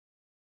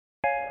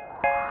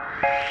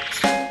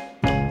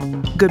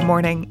Good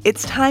morning.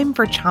 It's time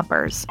for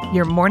Chompers,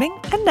 your morning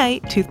and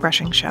night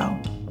toothbrushing show.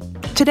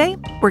 Today,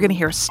 we're going to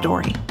hear a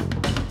story.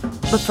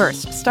 But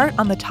first, start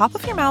on the top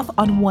of your mouth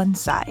on one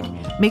side.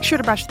 Make sure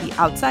to brush the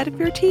outside of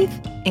your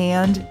teeth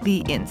and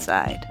the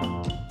inside.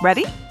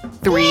 Ready?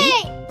 3,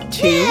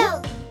 2,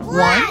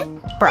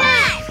 1,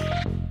 brush.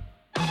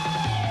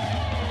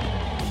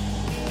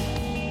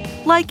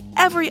 Like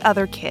every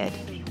other kid,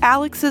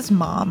 Alex's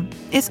mom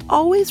is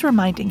always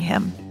reminding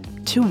him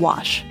to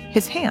wash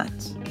his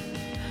hands.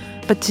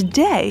 But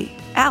today,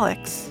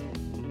 Alex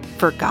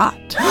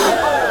forgot.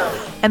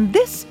 And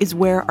this is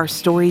where our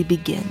story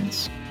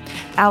begins.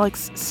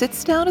 Alex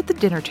sits down at the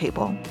dinner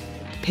table,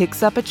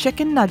 picks up a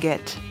chicken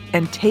nugget,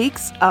 and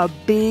takes a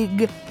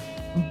big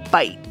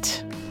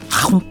bite.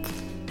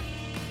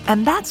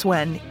 And that's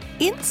when,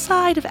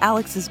 inside of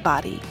Alex's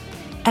body,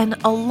 an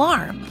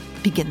alarm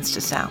begins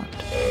to sound.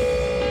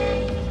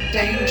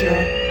 Danger,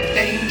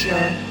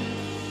 danger.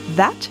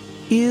 That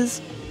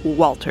is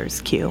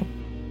Walter's cue.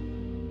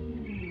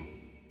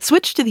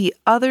 Switch to the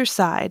other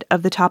side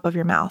of the top of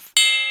your mouth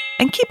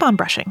and keep on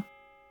brushing.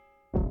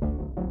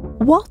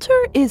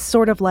 Walter is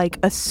sort of like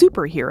a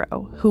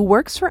superhero who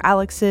works for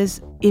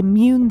Alex's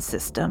immune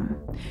system.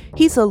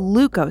 He's a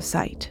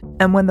leukocyte,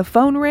 and when the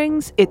phone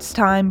rings, it's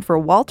time for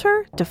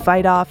Walter to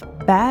fight off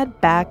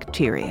bad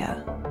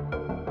bacteria.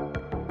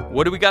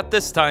 What do we got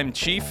this time,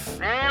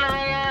 Chief?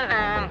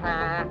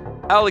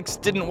 Alex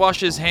didn't wash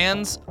his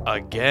hands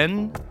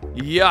again?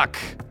 Yuck.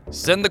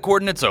 Send the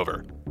coordinates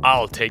over.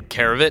 I'll take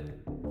care of it.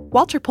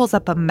 Walter pulls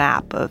up a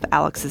map of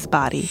Alex's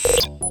body.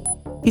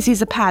 He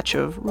sees a patch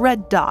of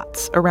red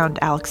dots around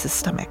Alex's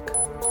stomach.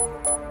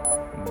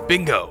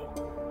 Bingo.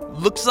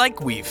 Looks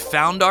like we've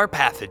found our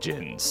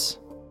pathogens.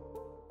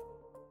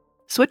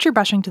 Switch your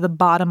brushing to the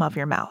bottom of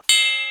your mouth.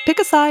 Pick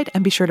a side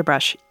and be sure to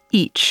brush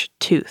each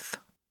tooth.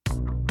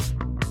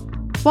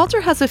 Walter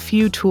has a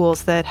few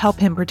tools that help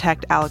him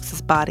protect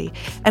Alex's body,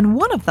 and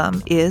one of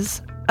them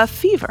is a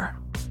fever.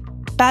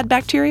 Bad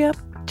bacteria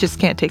just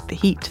can't take the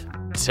heat.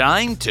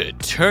 Time to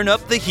turn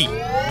up the heat.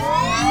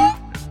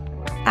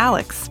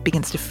 Alex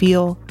begins to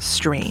feel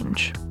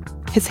strange.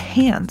 His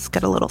hands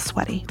get a little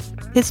sweaty.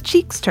 His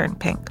cheeks turn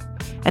pink,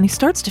 and he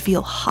starts to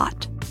feel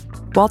hot.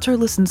 Walter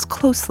listens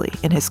closely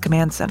in his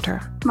command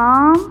center.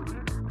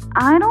 Mom,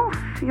 I don't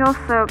feel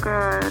so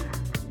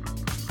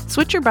good.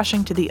 Switch your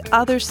brushing to the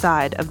other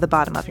side of the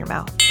bottom of your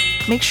mouth.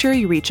 Make sure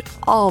you reach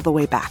all the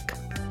way back.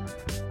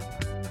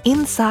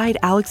 Inside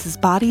Alex's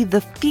body, the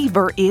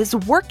fever is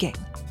working.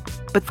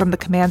 But from the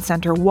command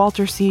center,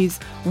 Walter sees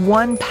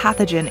one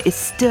pathogen is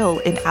still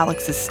in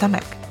Alex's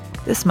stomach.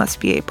 This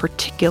must be a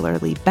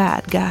particularly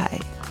bad guy.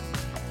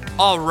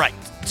 All right,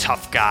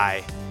 tough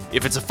guy.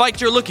 If it's a fight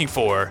you're looking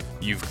for,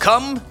 you've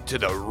come to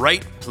the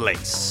right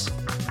place.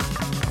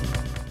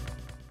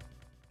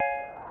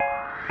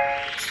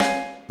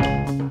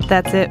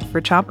 That's it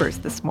for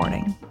Chompers this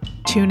morning.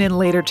 Tune in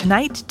later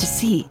tonight to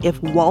see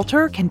if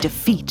Walter can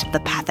defeat the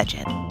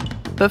pathogen.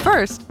 But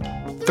first,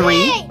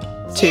 3,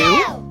 2,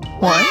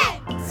 1...